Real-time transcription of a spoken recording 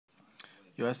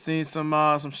Yo, I seen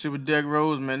some shit with Derrick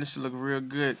Rose, man. This shit look real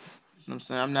good. You know what I'm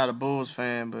saying? I'm not a Bulls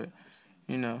fan, but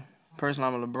you know,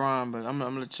 personally I'm a LeBron, but I'm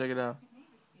gonna check it out.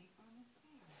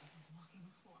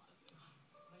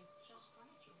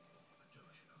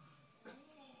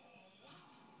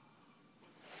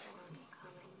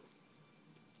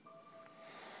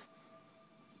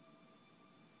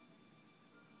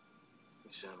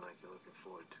 You sound like you're looking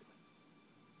forward to it.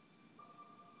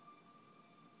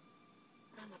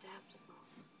 I'm adaptable.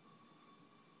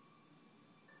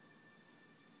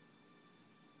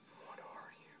 What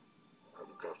are you?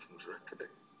 I'm Gotham's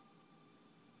reckoning.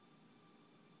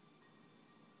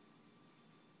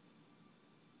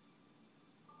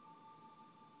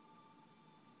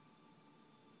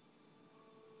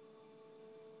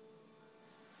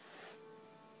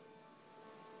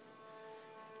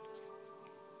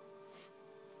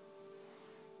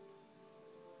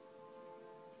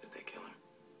 Did they kill him?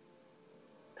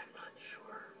 I'm not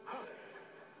sure. Huh?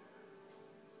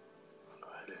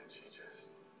 Why didn't you just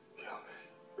kill me?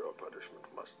 Your punishment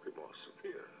must be more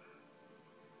severe.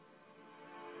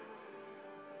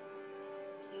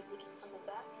 You think he's coming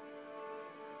back?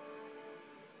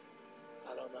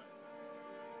 I don't know.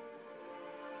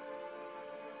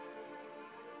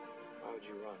 Why would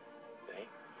you run, eh?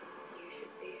 You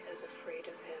should be as afraid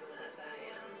of him as I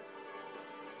am.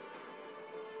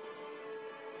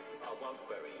 I won't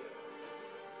bury you.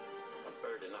 I've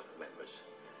buried enough members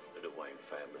of the Wayne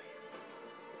family.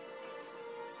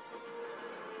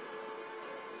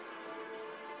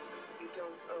 You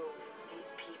don't owe these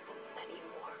people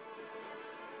anymore.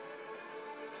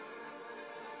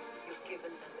 You've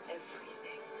given them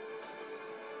everything.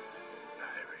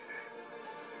 Not everything.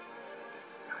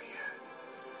 Not yet.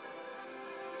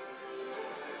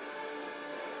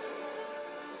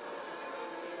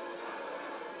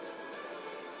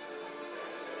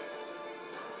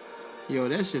 Yo,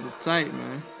 that shit is tight,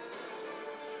 man.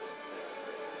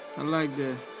 I like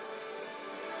the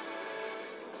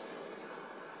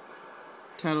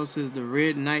title says The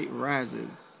Red Knight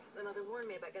Rises. My mother warned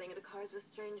me about getting into cars with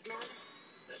strange men.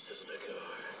 This isn't a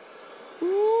car.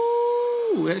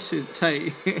 Ooh, that shit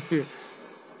tight.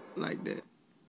 Like that.